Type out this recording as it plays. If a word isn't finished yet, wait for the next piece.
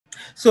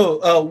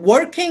So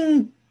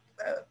working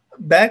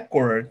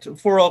backward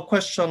for a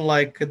question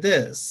like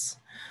this,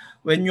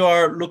 when you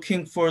are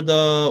looking for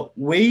the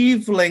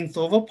wavelength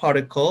of a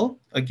particle,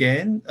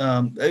 again,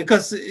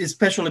 because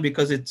especially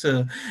because it's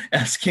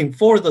asking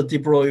for the de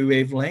Broglie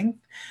wavelength,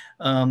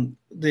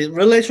 the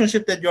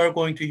relationship that you are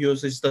going to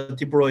use is the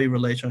de Broglie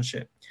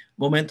relationship.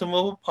 Momentum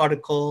of a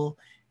particle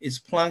is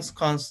Planck's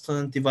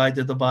constant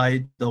divided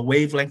by the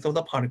wavelength of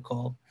the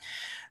particle.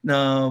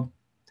 Now,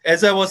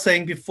 as I was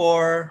saying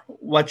before,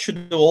 what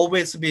should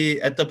always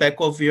be at the back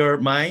of your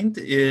mind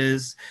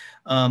is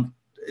um,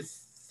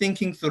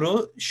 thinking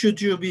through,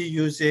 should you be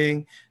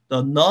using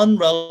the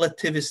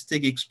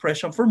non-relativistic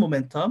expression for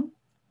momentum,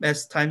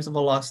 mass times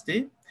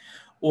velocity,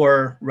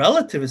 or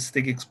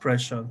relativistic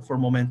expression for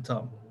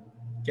momentum,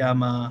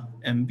 gamma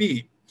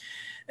mv?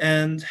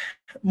 And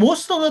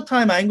most of the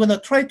time, I'm going to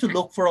try to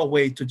look for a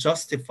way to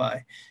justify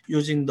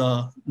using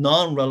the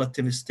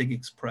non-relativistic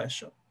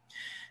expression.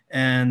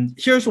 And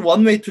here's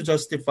one way to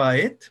justify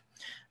it.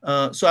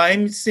 So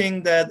I'm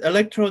seeing that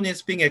electron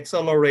is being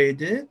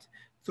accelerated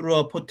through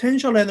a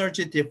potential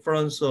energy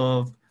difference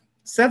of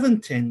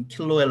 17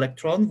 kilo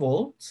electron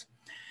volts,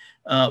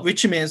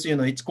 which means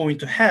it's going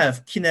to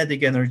have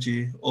kinetic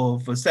energy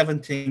of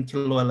 17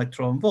 kilo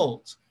electron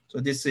volts. So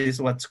this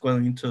is what's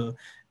going to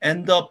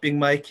end up being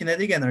my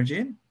kinetic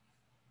energy.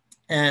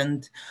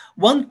 And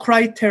one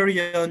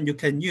criterion you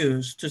can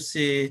use to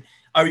see,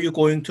 are you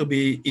going to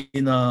be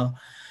in a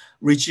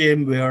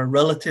regime where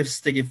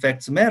relativistic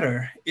effects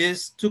matter,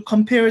 is to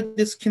compare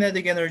this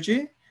kinetic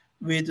energy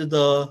with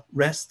the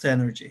rest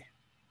energy.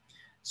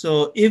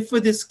 So if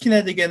this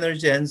kinetic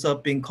energy ends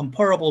up being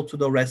comparable to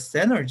the rest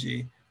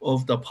energy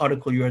of the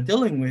particle you are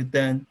dealing with,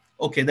 then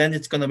okay, then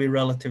it's going to be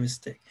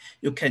relativistic.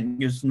 You can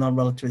use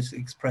non-relativistic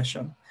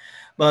expression.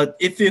 But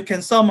if you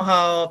can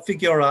somehow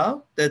figure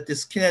out that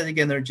this kinetic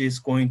energy is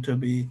going to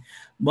be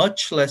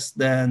much less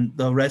than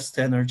the rest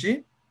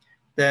energy,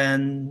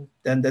 then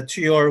that's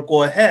your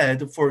go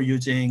ahead for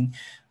using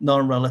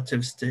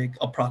non-relativistic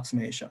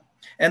approximation.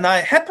 And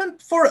I happen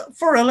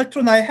for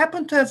electron, I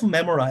happen to have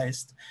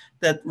memorized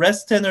that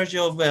rest energy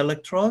of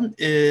electron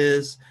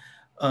is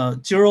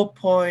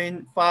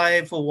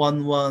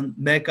 0.511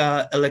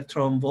 mega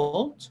electron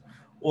volt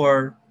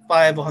or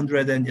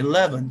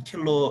 511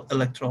 kilo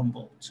electron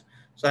volts.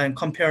 So I'm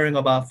comparing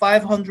about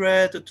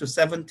 500 to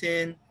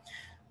 17.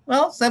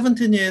 Well,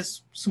 17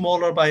 is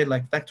smaller by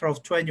like factor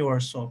of 20 or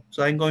so.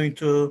 So I'm going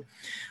to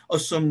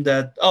assume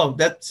that, oh,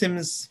 that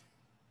seems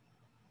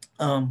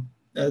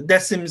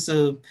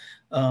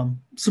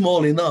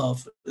small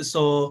enough.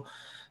 So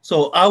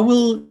I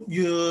will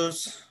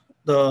use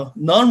the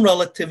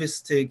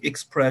non-relativistic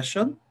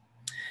expression.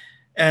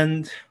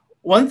 And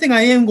one thing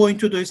I am going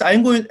to do is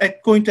I'm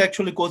going to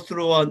actually go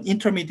through an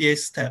intermediate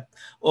step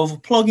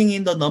of plugging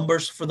in the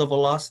numbers for the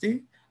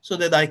velocity so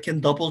that I can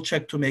double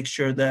check to make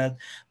sure that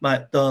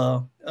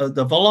the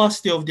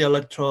velocity of the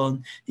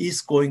electron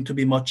is going to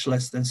be much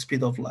less than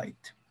speed of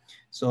light.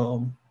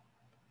 So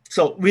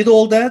with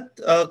all that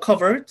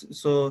covered,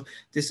 so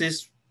this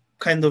is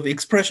kind of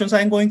expressions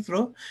I'm going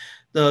through.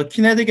 The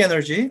kinetic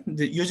energy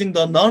using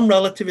the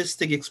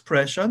non-relativistic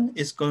expression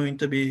is going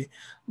to be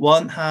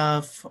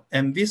 1/2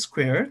 mv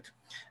squared.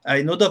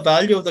 I know the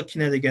value of the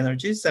kinetic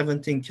energy,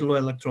 17 kilo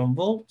electron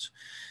volts.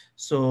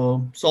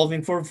 So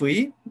solving for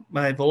V,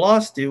 my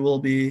velocity will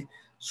be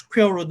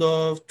square root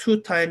of 2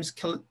 times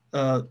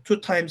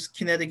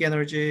kinetic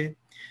energy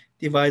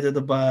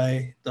divided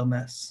by the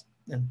mass.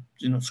 And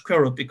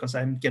square root because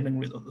I'm getting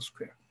rid of the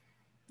square.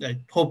 I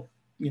hope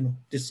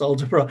this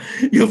algebra,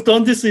 you've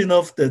done this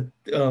enough that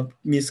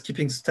me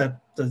skipping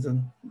step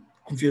doesn't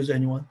confuse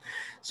anyone.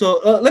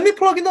 So let me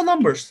plug in the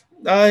numbers.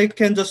 I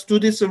can just do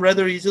this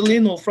rather easily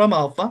in Wolfram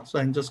alpha. So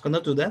I'm just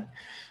gonna do that.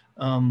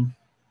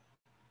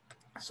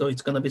 So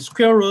it's gonna be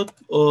square root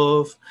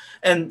of,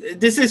 and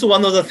this is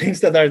one of the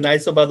things that are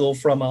nice about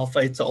Wolfram alpha.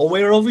 It's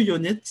aware of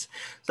units.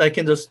 So I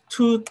can just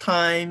 2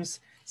 times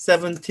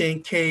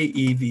 17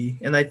 keV.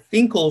 And I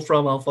think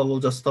Wolfram alpha will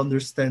just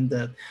understand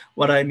that,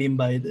 what I mean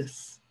by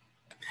this.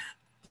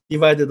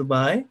 Divided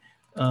by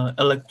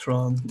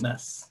electron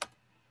mass.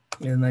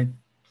 And I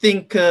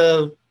think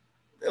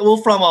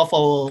Wolfram alpha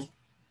will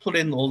put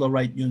in all the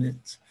right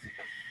units.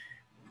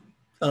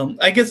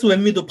 I guess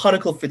when we do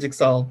particle physics,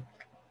 I'll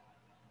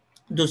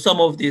do some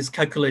of these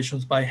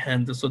calculations by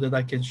hand so that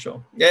I can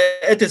show.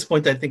 At this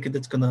point, I think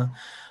it's gonna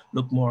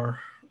look more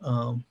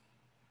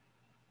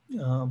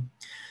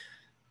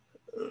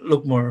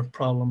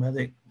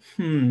problematic.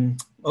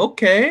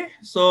 Okay,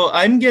 so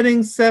I'm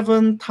getting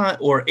 7 times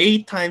or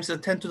 8 times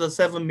 10 to the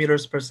 7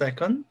 meters per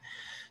second.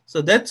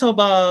 So that's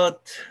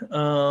about,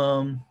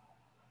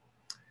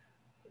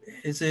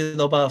 is it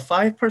about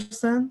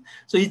 5%?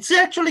 So it's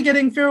actually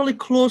getting fairly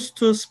close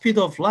to speed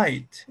of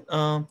light.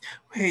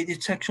 Wait,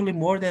 it's actually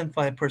more than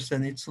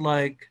 5%. It's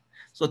like,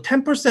 so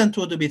 10%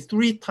 would be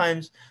 3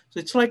 times. So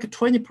it's like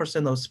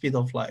 20% of speed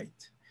of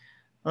light.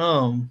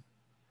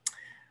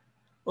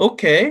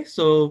 Okay,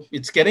 so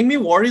it's getting me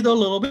worried a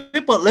little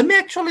bit, but let me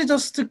actually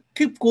just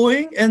keep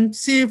going and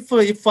see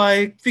if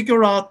I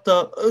figure out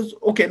the.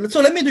 Okay,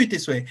 so let me do it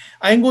this way.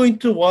 I'm going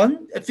to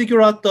one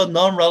figure out the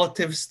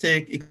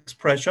non-relativistic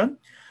expression,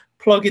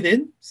 plug it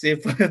in, see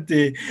if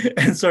the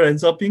answer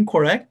ends up being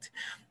correct,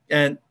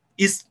 and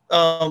is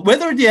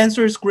whether the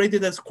answer is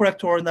graded as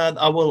correct or not.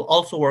 I will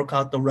also work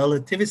out the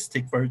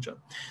relativistic version,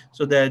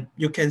 so that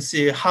you can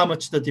see how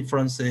much the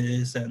difference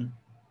is, and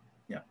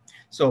yeah.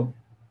 So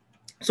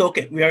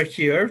okay, we are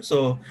here.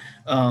 So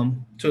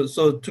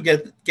to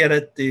get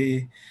at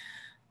the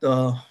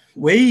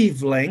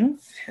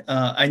wavelength,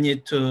 I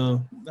need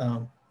to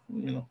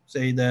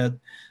say that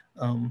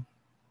um,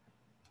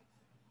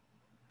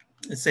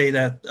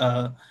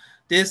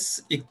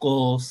 this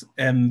equals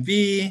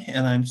mv,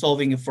 and I'm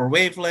solving it for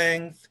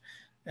wavelength,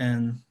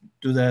 and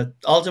do that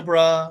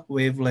algebra.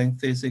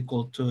 Wavelength is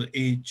equal to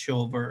h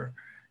over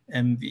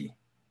mv.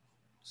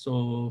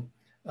 So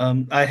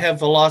I have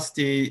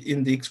velocity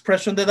in the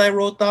expression that I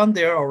wrote down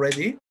there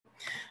already.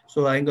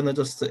 So I'm gonna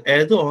just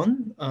add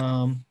on.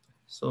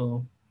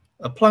 So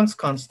a Planck's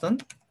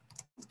constant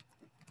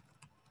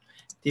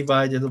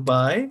divided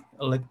by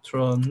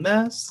electron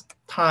mass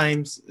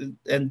times,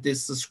 and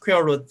this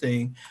square root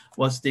thing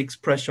was the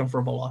expression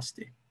for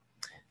velocity.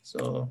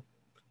 So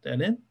put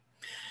that in.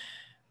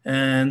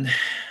 And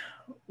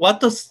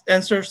what the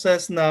answer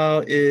says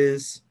now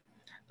is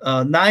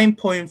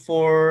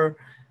 9.4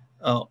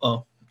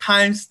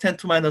 times 10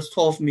 to minus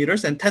 12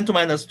 meters, and 10 to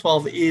minus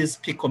 12 is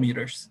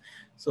picometers.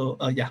 So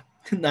yeah,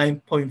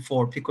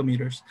 9.4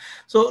 picometers.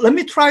 So let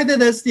me try that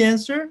as the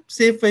answer,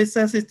 see if it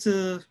says it's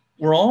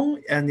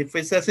wrong, and if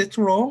it says it's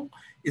wrong,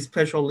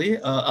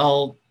 especially,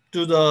 I'll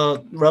do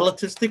the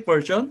relativistic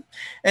version.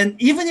 And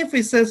even if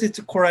it says it's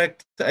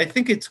correct, I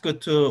think it's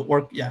good to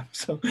work. Yeah,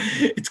 so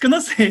it's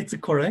gonna say it's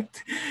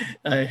correct.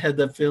 I had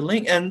that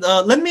feeling. And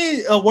let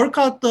me work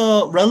out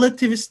the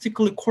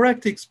relativistically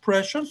correct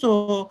expression,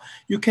 so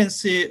you can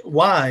see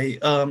why,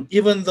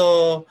 even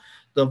though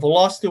the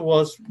velocity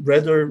was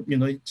rather,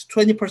 it's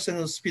 20%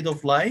 of the speed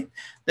of light,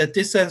 that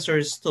this answer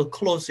is still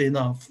close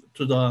enough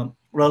to the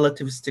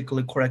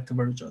relativistically correct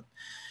version.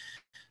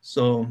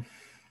 So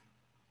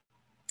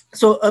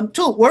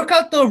to work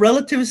out the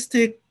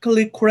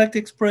relativistically correct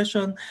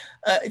expression,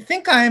 I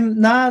think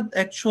I'm not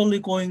actually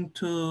going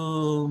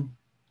to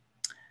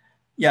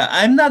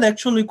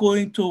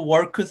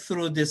work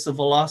through this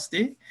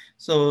velocity.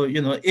 So,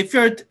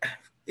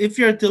 if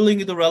you're dealing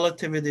with the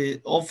relativity,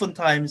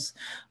 oftentimes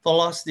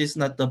velocity is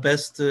not the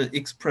best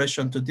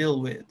expression to deal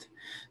with.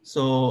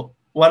 So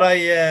what I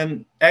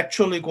am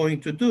actually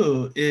going to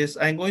do is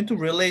I'm going to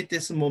relate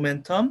this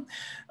momentum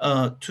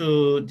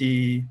to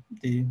the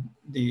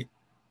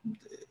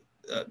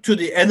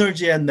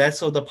energy and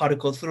mass of the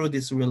particle through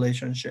this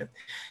relationship.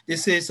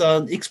 This is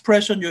an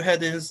expression you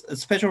had in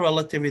special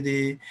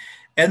relativity.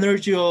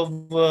 Energy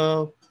of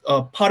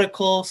a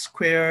particle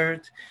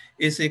squared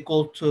is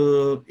equal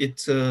to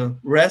its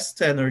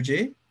rest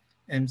energy,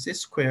 mc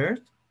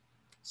squared,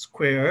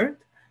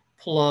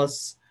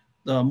 plus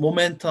the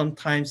momentum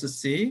times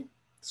c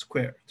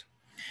squared.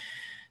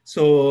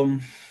 So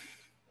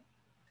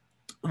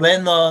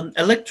when an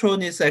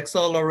electron is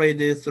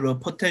accelerated through a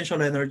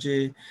potential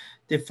energy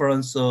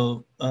difference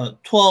of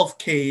 12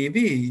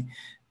 keV,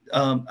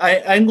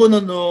 I'm going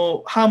to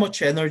know how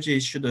much energy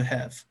it should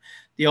have.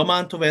 The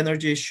amount of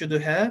energy it should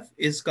have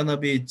is going to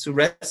be its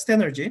rest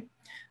energy,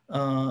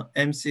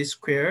 mc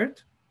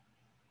squared,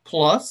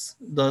 plus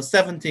the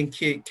 17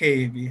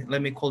 keV.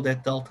 Let me call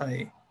that delta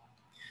A.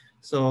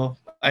 So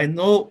I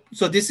know,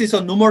 so this is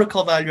a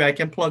numerical value I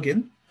can plug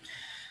in.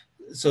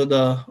 So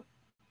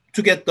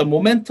to get the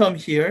momentum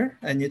here,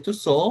 I need to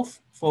solve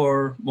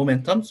for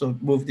momentum. So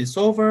move this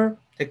over,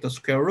 take the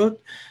square root.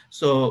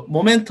 So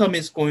momentum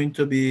is going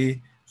to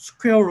be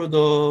square root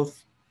of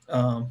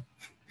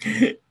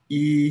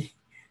E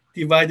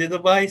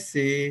divided by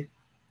C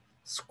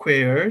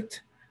squared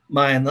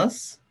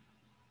minus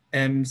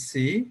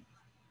MC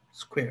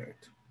squared.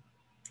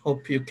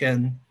 Hope you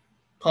can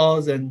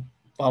pause and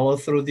follow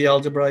through the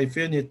algebra if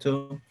you need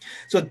to.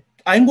 So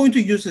I'm going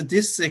to use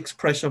this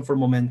expression for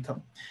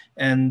momentum.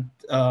 And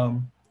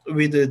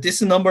with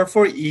this number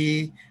for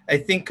E, I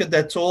think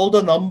that's all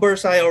the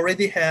numbers I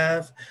already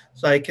have.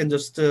 So I can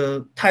just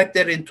type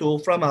that into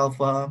from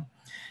alpha.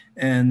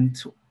 And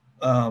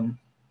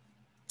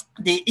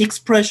the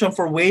expression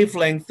for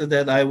wavelength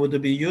that I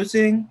would be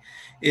using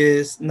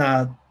is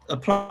not a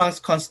Planck's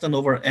constant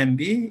over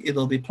mv.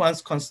 It'll be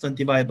Planck's constant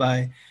divided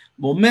by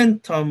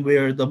momentum,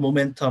 where the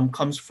momentum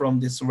comes from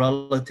this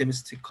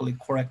relativistically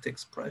correct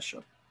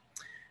expression.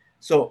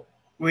 So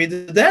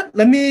with that,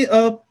 let me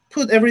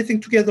put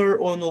everything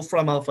together on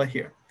Wolfram alpha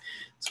here.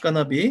 It's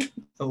gonna be,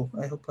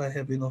 I hope I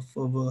have enough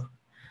of a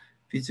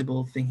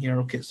visible thing here.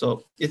 Okay,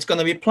 so it's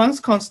gonna be Planck's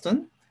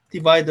constant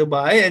divided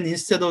by, and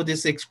instead of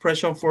this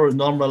expression for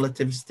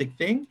non-relativistic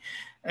thing,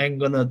 I'm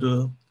gonna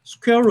do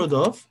square root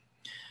of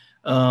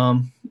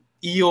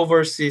E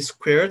over C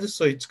squared.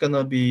 So it's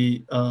gonna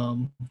be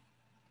well,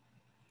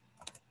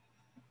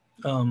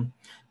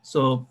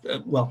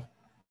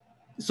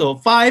 so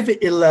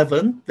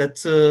 511,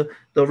 that's the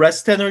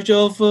rest energy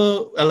of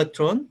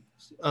electron.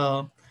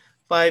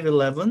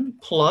 511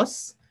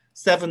 plus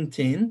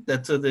 17,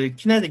 that's the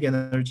kinetic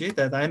energy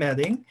that I'm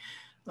adding.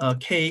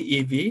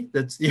 KeV,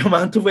 that's the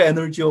amount of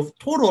energy of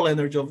total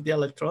energy of the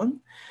electron.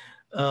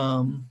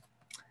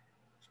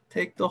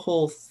 Take the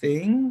whole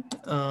thing,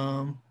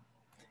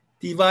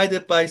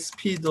 divided by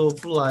speed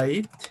of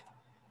light,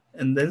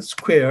 and then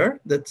square,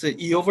 that's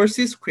E over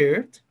C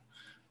squared,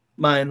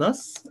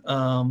 minus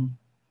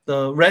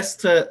the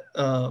rest,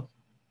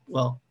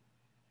 well,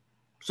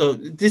 so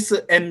this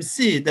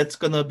MC, that's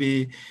gonna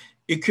be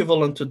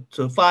equivalent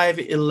to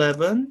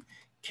 511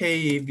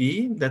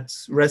 keV,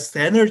 that's rest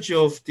energy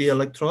of the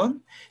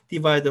electron,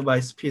 divided by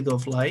speed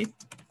of light,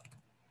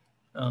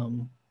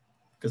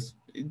 because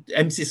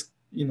MC is,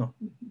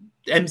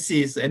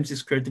 MC is MC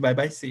squared divided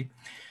by C.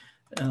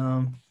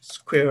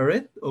 Square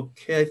it.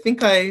 Okay, I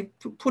think I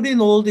put in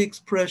all the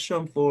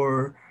expression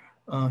for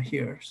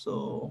here.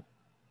 So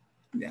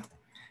yeah,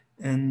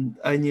 and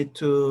I need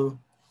to,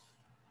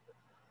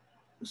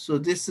 so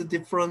this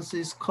difference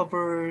is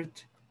covered.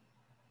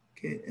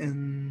 Okay,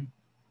 and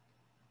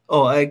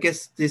oh, I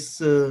guess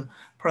this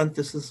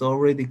parenthesis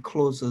already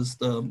closes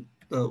the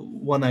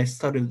one I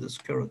started the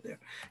square root there.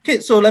 Okay,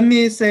 so let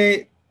me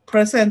say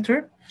press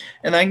enter,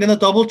 and I'm gonna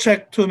double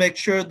check to make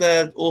sure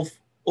that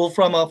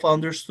Wolfram Alpha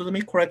understood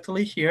me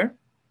correctly here.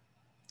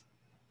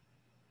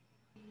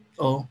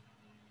 Oh.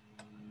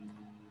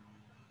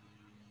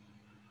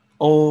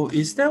 Oh,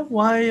 is that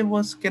why I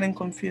was getting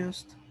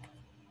confused?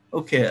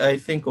 Okay, I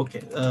think,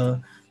 okay.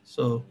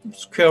 So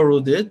square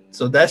root it.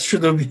 So that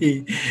should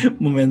be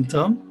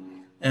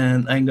momentum.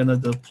 And I'm gonna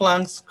do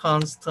Planck's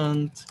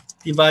constant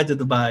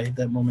divided by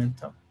that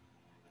momentum.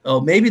 Oh,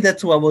 maybe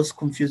that's what was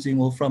confusing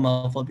Wolfram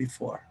Alpha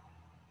before.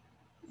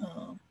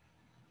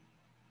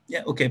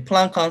 Yeah, okay,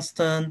 Planck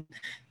constant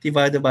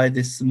divided by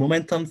this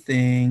momentum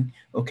thing.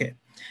 Okay,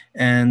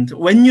 and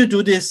when you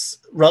do this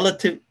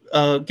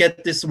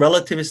get this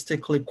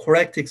relativistically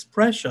correct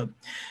expression,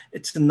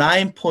 it's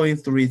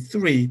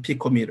 9.33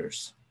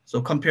 picometers.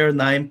 So compare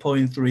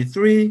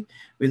 9.33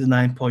 with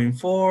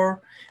 9.4,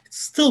 it's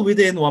still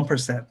within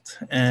 1%.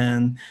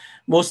 And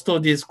most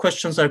of these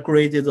questions are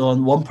graded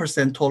on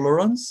 1%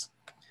 tolerance,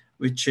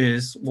 which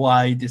is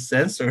why this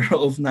answer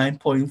of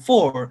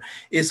 9.4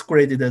 is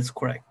graded as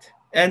correct.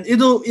 And it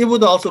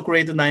would also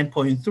grade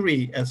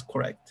 9.3 as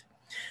correct.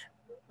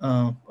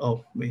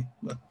 Oh, wait.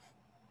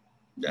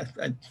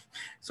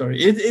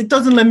 Sorry, it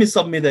doesn't let me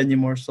submit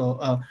anymore.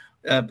 So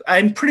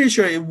I'm pretty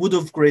sure it would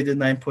have graded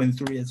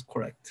 9.3 as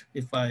correct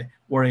if I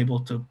were able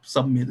to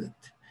submit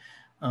it.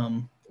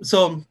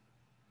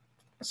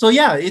 So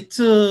yeah, it's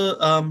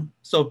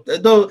so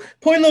the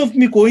point of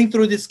me going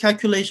through this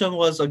calculation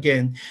was,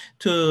 again,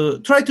 to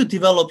try to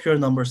develop your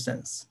number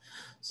sense.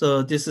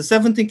 So this is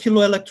 17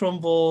 kilo electron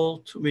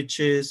volt, which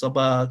is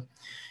about,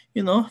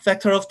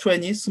 factor of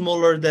 20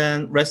 smaller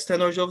than rest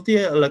energy of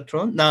the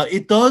electron. Now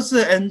it does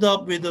end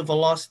up with a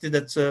velocity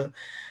that's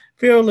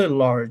fairly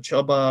large,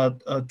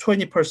 about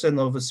 20%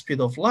 of the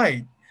speed of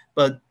light.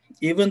 But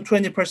even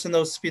 20%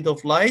 of speed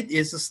of light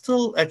is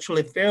still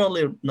actually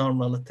fairly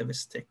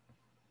non-relativistic.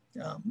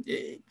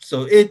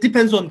 So it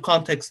depends on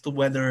context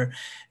whether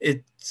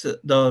it's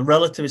the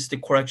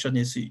relativistic correction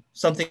is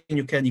something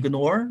you can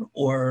ignore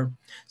or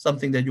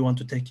something that you want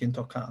to take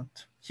into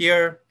account.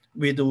 Here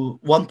we do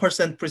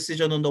 1%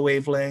 precision on the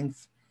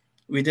wavelength.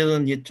 We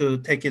didn't need to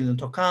take it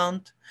into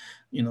account,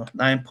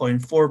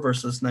 9.4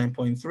 versus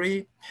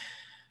 9.3.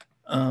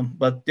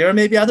 But there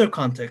may be other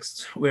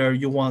contexts where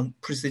you want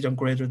precision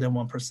greater than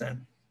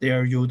 1%.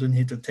 There you don't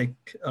need to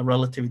take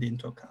relativity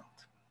into account.